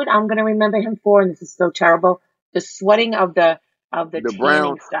 You know what I'm going to remember him for, and this is so terrible: the sweating of the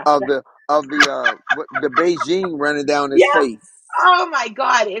brown stuff of the Beijing running down his face. Oh my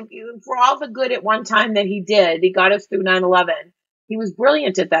God! For all the good at one time that he did, he got us through 9/11. He was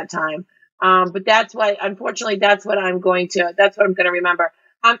brilliant at that time. But that's why, unfortunately, that's what I'm going to remember.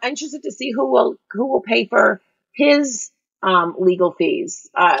 I'm interested to see who will pay for his legal fees,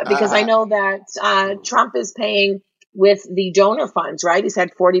 because I know that Trump is paying with the donor funds, right? He's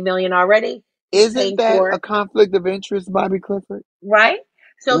had $40 million already. Isn't that a conflict of interest, Bobby Clifford? Right.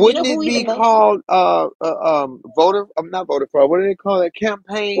 So wouldn't it be called voter? Not voter fraud. What do they call it?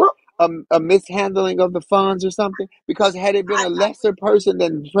 Campaign a mishandling of the funds or something? Because had it been a lesser person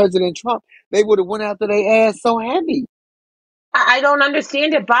than President Trump, they would have went after their ass so heavy. I don't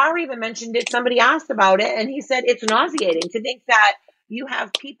understand it. Barr even mentioned it. Somebody asked about it, and he said it's nauseating to think that you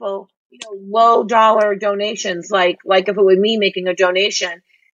have people, low dollar donations, like if it were me making a donation,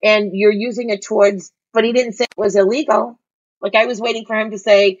 and you're using it towards. But he didn't say it was illegal. Like I was waiting for him to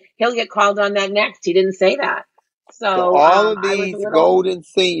say he'll get called on that next. He didn't say that. So all of these golden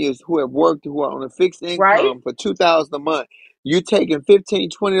seniors who have worked, who are on a fixed income for $2,000 a month, you're taking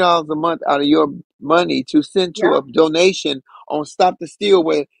 $15, $20 a month out of your money to send to a donation on Stop the Steal,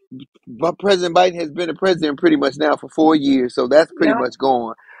 where but President Biden has been a president pretty much now for 4 years, so that's pretty Yeah. much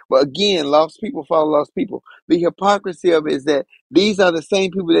gone. But again, lost people follow lost people. The hypocrisy of it is that these are the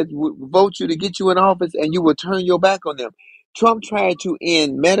same people that would vote you to get you in office, and you will turn your back on them. Trump tried to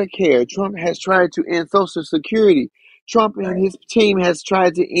end Medicare. Trump has tried to end Social Security. Trump and his team has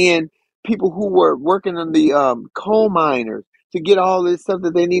tried to end people who were working on the coal miners to get all this stuff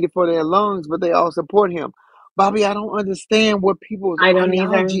that they needed for their lungs, but they all support him. Bobby, I don't understand what people's I don't either.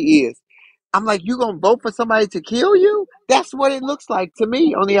 ideology is. I'm like, you gonna vote for somebody to kill you? That's what it looks like to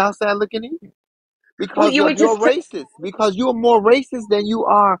me on the outside looking in. Well, Because you were of your just racist. Because you're more racist than you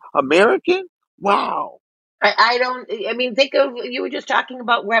are American? Wow. I don't. I mean, think of you were just talking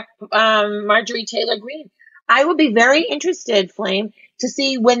about Rep. Marjorie Taylor Greene. I would be very interested, Flame, to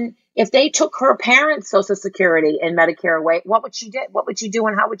see if they took her parents' Social Security and Medicare away. What would she do? What would she do,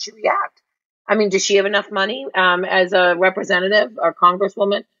 and how would she react? I mean, does she have enough money as a representative or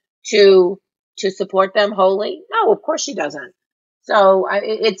congresswoman to support them wholly? No, of course she doesn't. So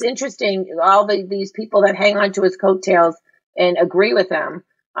it's interesting. All these people that hang on to his coattails and agree with him.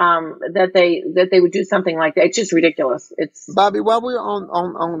 That they would do something like that. It's just ridiculous. It's Bobby, while we're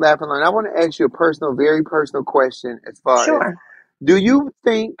on Laugh and Learn, I want to ask you a very personal question as far as, sure. do you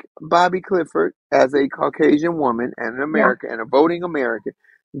think Bobby Clifford, as a Caucasian woman and an American and a voting American,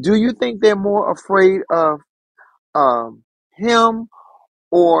 do you think they're more afraid of him,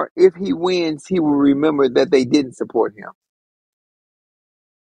 or if he wins, he will remember that they didn't support him?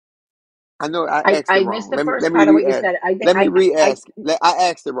 I know I asked it I wrong. missed the Let first me part of what you re-ask. said. Let me re-ask. I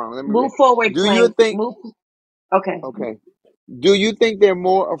asked it wrong. Let me move forward. Do you think? Okay. Okay. Do you think they're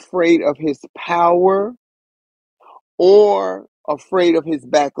more afraid of his power or afraid of his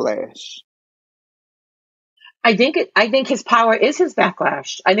backlash? I think his power is his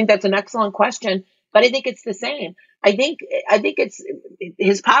backlash. I think that's an excellent question, but I think it's the same. I think it's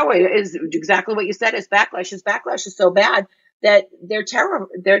his power is exactly what you said. His backlash is so bad that they're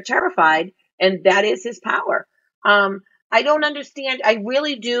terrified, and that is his power. I don't understand. I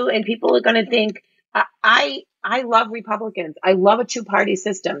really do, and people are going to think I love Republicans. I love a two-party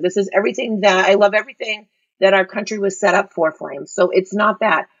system. This is everything that I love. Everything that our country was set up for, Flame. So it's not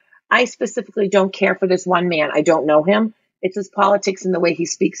that. I specifically don't care for this one man. I don't know him. It's his politics and the way he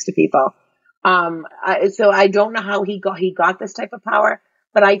speaks to people. So I don't know how he got this type of power,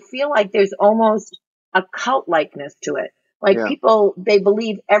 but I feel like there's almost a cult likeness to it. Like people, they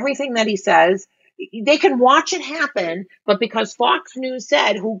believe everything that he says. They can watch it happen, but because Fox News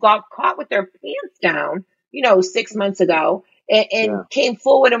said, who got caught with their pants down, 6 months ago, and came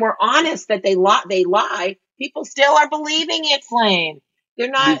forward and were honest that they lie, people still are believing it, Flame. They're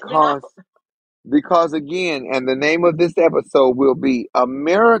not because again, and the name of this episode will be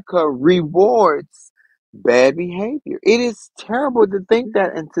America Rewards Bad Behavior. It is terrible to think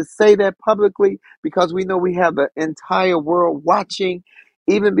that and to say that publicly, because we know we have the entire world watching.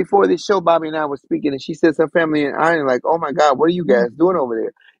 Even before this show, Bobby and I were speaking, and she says her family in Ireland, like, oh my God, what are you guys doing over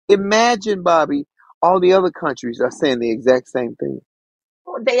there? Imagine, Bobby, all the other countries are saying the exact same thing.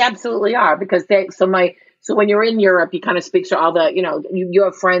 They absolutely are, because so when you're in Europe, you kind of speak to all the, you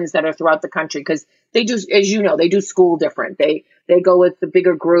have friends that are throughout the country, because they do, as you know, they do school different. They go with the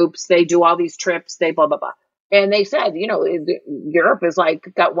bigger groups. They do all these trips. They blah, blah, blah. And they said, Europe is like,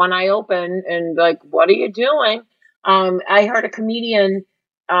 got one eye open and like, what are you doing? I heard a comedian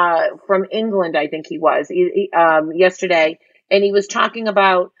from England, I think he was, yesterday, and he was talking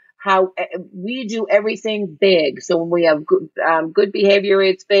about how we do everything big. So when we have good behavior,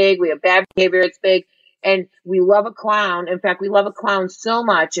 it's big. We have bad behavior, it's big. And we love a clown. In fact, we love a clown so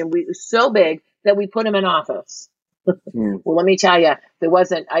much and so big that we put him in office. Well, let me tell you, there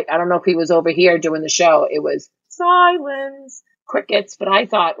wasn't, I don't know if he was over here doing the show. It was silence, crickets, but I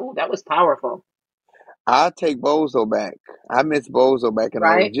thought, oh, that was powerful. I'll take Bozo back. I miss Bozo back in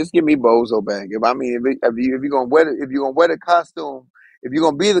the Just give me Bozo back. If you're gonna wear the costume, if you're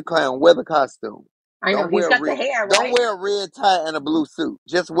gonna be the clown, wear the costume. I know he's got the hair. Don't wear a red tie and a blue suit.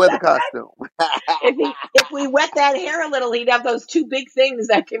 Just wear the costume. If we wet that hair a little, he'd have those two big things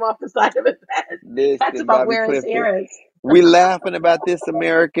that came off the side of his head. That's about Bobby where Clifford. his hair is. We laughing about this,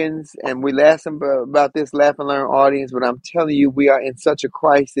 Americans, and we laughing about this Laugh and Learn audience, but I'm telling you, we are in such a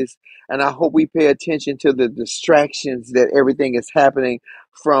crisis, and I hope we pay attention to the distractions that everything is happening,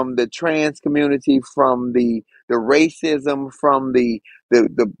 from the trans community, from the racism, from the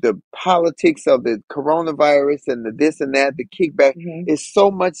the politics of the coronavirus and the this and that, the kickback, is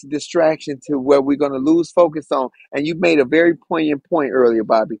so much distraction to where we're going to lose focus on. And you made a very poignant point earlier,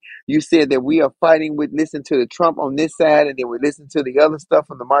 Bobby. You said that we are fighting with listen to the Trump on this side, and then we listen to the other stuff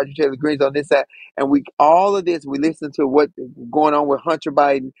from the Marjorie Taylor Greens on this side, and all of this we listen to what going on with Hunter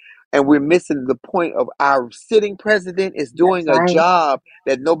Biden. And we're missing the point of our sitting president is doing a job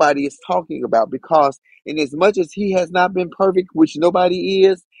that nobody is talking about, because in as much as he has not been perfect, which nobody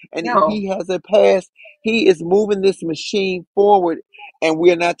is, and he has a past, he is moving this machine forward. And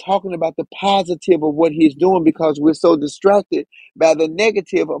we're not talking about the positive of what he's doing because we're so distracted by the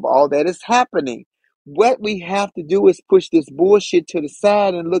negative of all that is happening. What we have to do is push this bullshit to the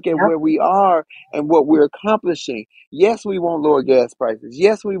side and look at where we are and what we're accomplishing. Yes, we want lower gas prices.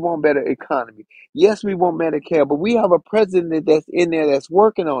 Yes, we want better economy. Yes, we want Medicare. But we have a president that's in there that's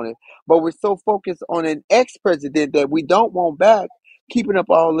working on it. But we're so focused on an ex-president that we don't want back, keeping up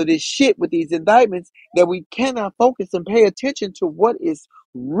all of this shit with these indictments, that we cannot focus and pay attention to what is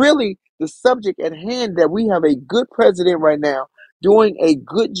really the subject at hand, that we have a good president right now doing a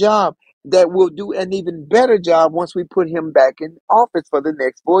good job that will do an even better job once we put him back in office for the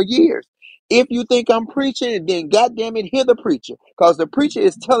next 4 years. If you think I'm preaching, then goddamn it, hear the preacher, because the preacher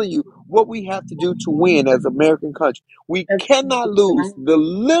is telling you what we have to do to win as American country. We cannot lose the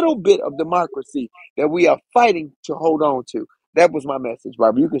little bit of democracy that we are fighting to hold on to. That was my message,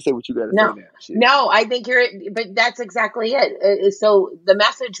 Barbara. You can say what you got to say now. Shit. No, I think but that's exactly it. So the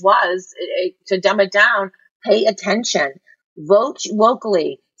message was, to dumb it down, pay attention, vote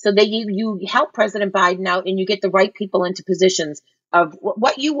locally, so that you help President Biden out and you get the right people into positions of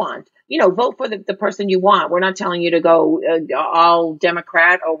what you want. Vote for the person you want. We're not telling you to go all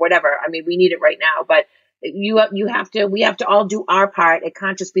Democrat or whatever. I mean, we need it right now, but we have to all do our part. It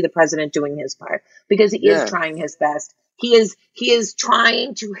can't just be the president doing his part, because he is trying his best. He is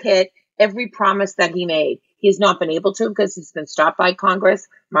trying to hit every promise that he made. He has not been able to, because he's been stopped by Congress,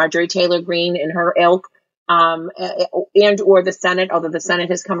 Marjorie Taylor Greene and her ilk, and or the Senate, although the Senate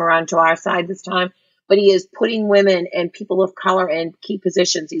has come around to our side this time. But he is putting women and people of color in key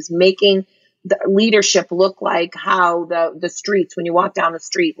positions. He's making the leadership look like how the streets, when you walk down the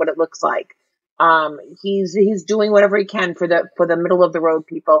street, what it looks like. He's doing whatever he can for the middle of the road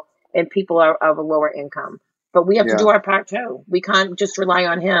people and people of a lower income. But we have to do our part too. We can't just rely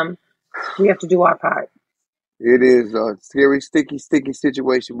on him. We have to do our part. It is a scary, sticky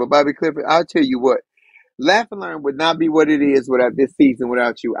situation. But Bobby Clifford, I'll tell you what. Laugh and Learn would not be what it is without this season,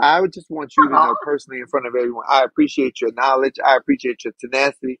 without you. I would just want you to know personally in front of everyone, I appreciate your knowledge. I appreciate your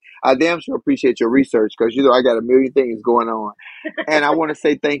tenacity. I damn sure appreciate your research, because, I got a million things going on. And I want to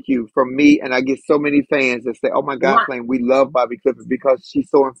say thank you from me. And I get so many fans that say, oh my God, Flame, we love Bobby Clifford because she's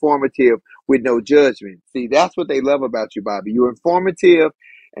so informative with no judgment. See, that's what they love about you, Bobby. You're informative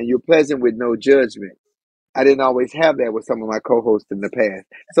and you're pleasant with no judgment. I didn't always have that with some of my co-hosts in the past.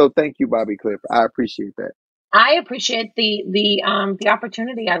 So thank you, Bobby Clifford. I appreciate that. I appreciate the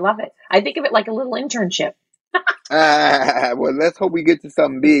opportunity. I love it. I think of it like a little internship. Well, let's hope we get to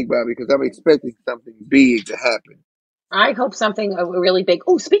something big, Bobby, because I'm expecting something big to happen. I hope something really big.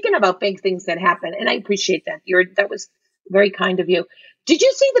 Oh, speaking about big things that happen, and I appreciate that. That was very kind of you. Did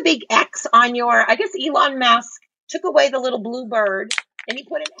you see the big X on I guess Elon Musk took away the little blue bird and he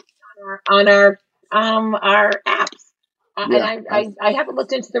put an X on our apps. And I haven't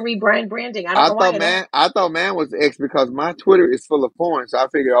looked into the rebranding. I don't know why. I thought man was X because my Twitter is full of porn, so I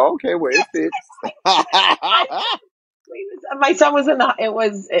figured, okay, well, it fits. My son was in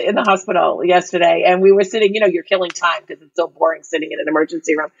the hospital yesterday, and we were sitting. You're killing time because it's so boring sitting in an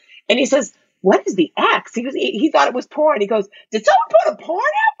emergency room. And he says, "What is the X?" He thought it was porn. He goes, "Did someone put a porn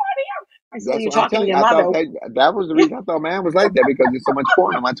app on here?" I said, "You're talking to your mother." That was the reason I thought man was like that, because there's so much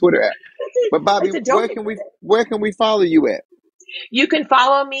porn on my Twitter app. But Bobby, where can we follow you at? You can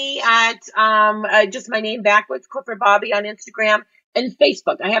follow me at just my name backwards, Clifford Bobby, on Instagram and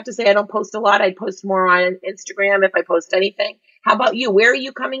Facebook. I have to say I don't post a lot. I post more on Instagram if I post anything. How about you? Where are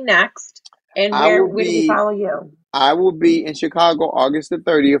you coming next? And where do we follow you? I will be in Chicago August the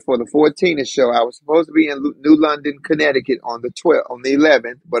 30th for the 14th show. I was supposed to be in New London, Connecticut on the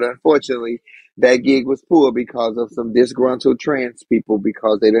 11th, but unfortunately that gig was pulled because of some disgruntled trans people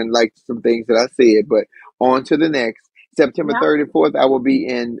because they didn't like some things that I said. But on to the next. September 3rd and 4th, I will be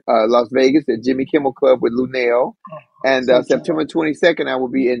in Las Vegas at Jimmy Kimmel Club with Lunel. And September 22nd, I will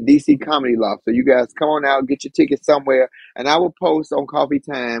be in DC Comedy Loft. So you guys come on out, get your tickets somewhere. And I will post on Coffee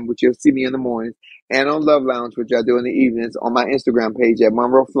Time, which you'll see me in the mornings, and on Love Lounge, which I do in the evenings, on my Instagram page at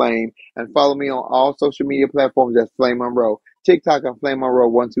Monroe Flame. And follow me on all social media platforms at Flame Monroe. TikTok, I'm Flame Monroe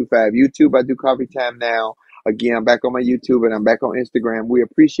 125. YouTube, I do Coffee Time Now. Again, I'm back on my YouTube and I'm back on Instagram. We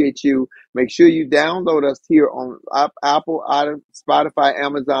appreciate you. Make sure you download us here on Apple, Spotify,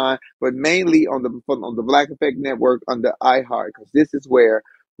 Amazon, but mainly on the Black Effect Network under iHeart, because this is where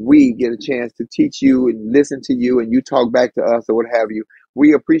we get a chance to teach you and listen to you and you talk back to us or what have you.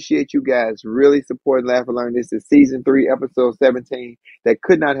 We appreciate you guys really supporting Laugh and Learn. This is season 3, episode 17. That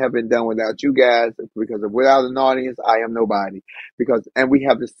could not have been done without you guys, because without an audience, I am nobody. And we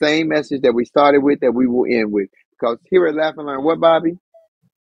have the same message that we started with that we will end with. Because here at Laugh and Learn, what, Bobby?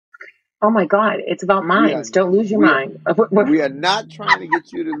 Oh my God, it's about minds. Don't lose your mind. We are not trying to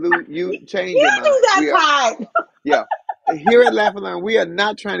get you to change your mind. You do that part. Yeah. Here at Laugh and Learn, we are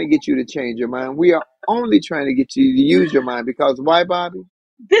not trying to get you to change your mind. We are only trying to get you to use your mind. Because why, Bobby?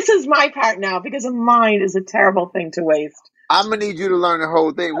 This is my part now, because a mind is a terrible thing to waste. I'm going to need you to learn the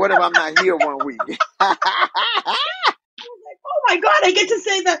whole thing. What if I'm not here 1 week? Oh my God, I get to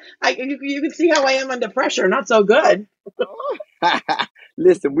say that. You can see how I am under pressure. Not so good.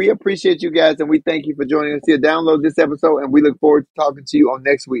 Listen, we appreciate you guys and we thank you for joining us here. Download this episode and we look forward to talking to you on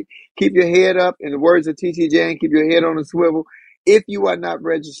next week. Keep your head up. In the words of T.T. Jane, keep your head on a swivel. If you are not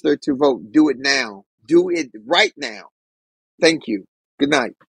registered to vote, do it now. Do it right now. Thank you. Good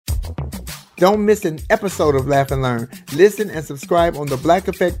night. Don't miss an episode of Laugh and Learn. Listen and subscribe on the Black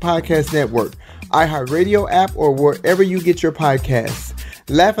Effect Podcast Network, iHeartRadio app, or wherever you get your podcasts.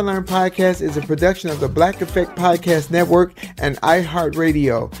 Laugh and Learn Podcast is a production of the Black Effect Podcast Network and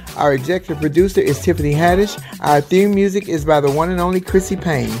iHeartRadio. Our executive producer is Tiffany Haddish. Our theme music is by the one and only Chrissy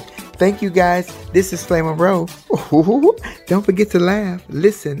Payne. Thank you guys. This is Flame Monroe. Don't forget to laugh,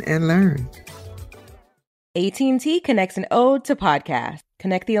 listen, and learn. AT&T connects an ode to podcast.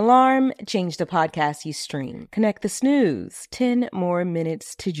 Connect the alarm, change the podcast you stream. Connect the snooze, 10 more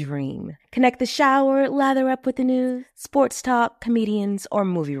minutes to dream. Connect the shower, lather up with the news, sports talk, comedians, or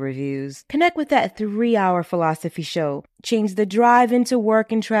movie reviews. Connect with that 3-hour philosophy show. Change the drive into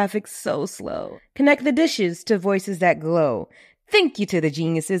work and traffic so slow. Connect the dishes to voices that glow. Thank you to the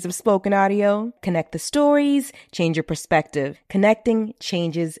geniuses of spoken audio. Connect the stories, change your perspective. Connecting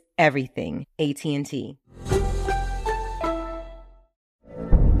changes everything. AT&T.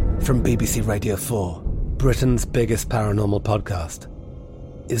 From BBC Radio 4, Britain's biggest paranormal podcast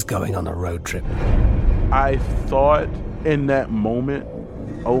is going on a road trip. I thought in that moment,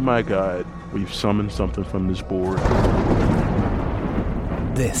 oh my God, we've summoned something from this board.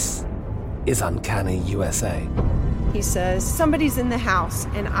 This is Uncanny USA. He says, somebody's in the house,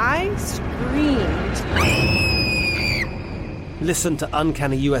 and I screamed. Listen to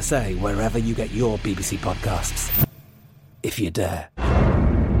Uncanny USA wherever you get your BBC podcasts, if you dare.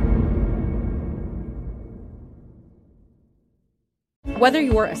 Whether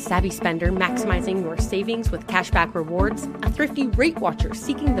you're a savvy spender maximizing your savings with cashback rewards, a thrifty rate watcher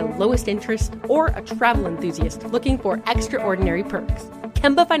seeking the lowest interest, or a travel enthusiast looking for extraordinary perks,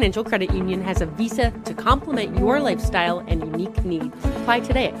 Kemba Financial Credit Union has a visa to complement your lifestyle and unique needs. Apply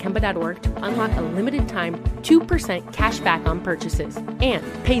today at Kemba.org to unlock a limited-time 2% cash back on purchases and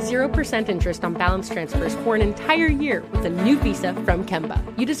pay 0% interest on balance transfers for an entire year with a new visa from Kemba.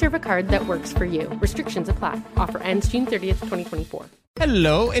 You deserve a card that works for you. Restrictions apply. Offer ends June 30th, 2024.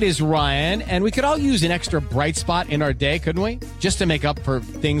 Hello, it is Ryan, and we could all use an extra bright spot in our day, couldn't we? Just to make up for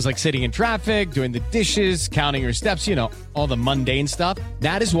things like sitting in traffic, doing the dishes, counting your steps, all the mundane stuff.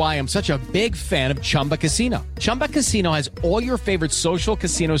 That is why I'm such a big fan of Chumba Casino. Chumba Casino has all your favorite social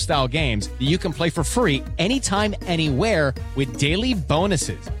casino-style games that you can play for free anytime, anywhere with daily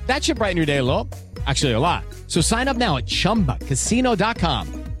bonuses. That should brighten your day a little. Actually, a lot. So sign up now at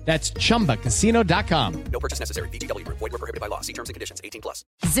ChumbaCasino.com. That's ChumbaCasino.com. No purchase necessary. VGW Group. Void where prohibited by law. See terms and conditions. 18+.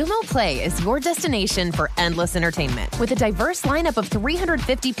 Xumo Play is your destination for endless entertainment. With a diverse lineup of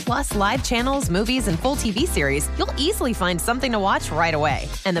 350+ live channels, movies, and full TV series, you'll easily find something to watch right away.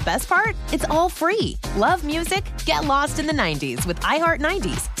 And the best part? It's all free. Love music? Get lost in the 90s with iHeart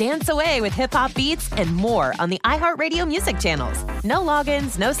 90s. Dance away with hip-hop beats and more on the iHeartRadio music channels. No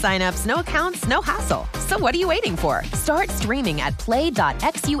logins, no signups, no accounts, no hassle. So what are you waiting for? Start streaming at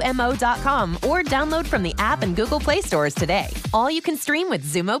play.xumo.com or download from the app and Google Play stores today. All you can stream with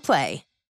Xumo Play.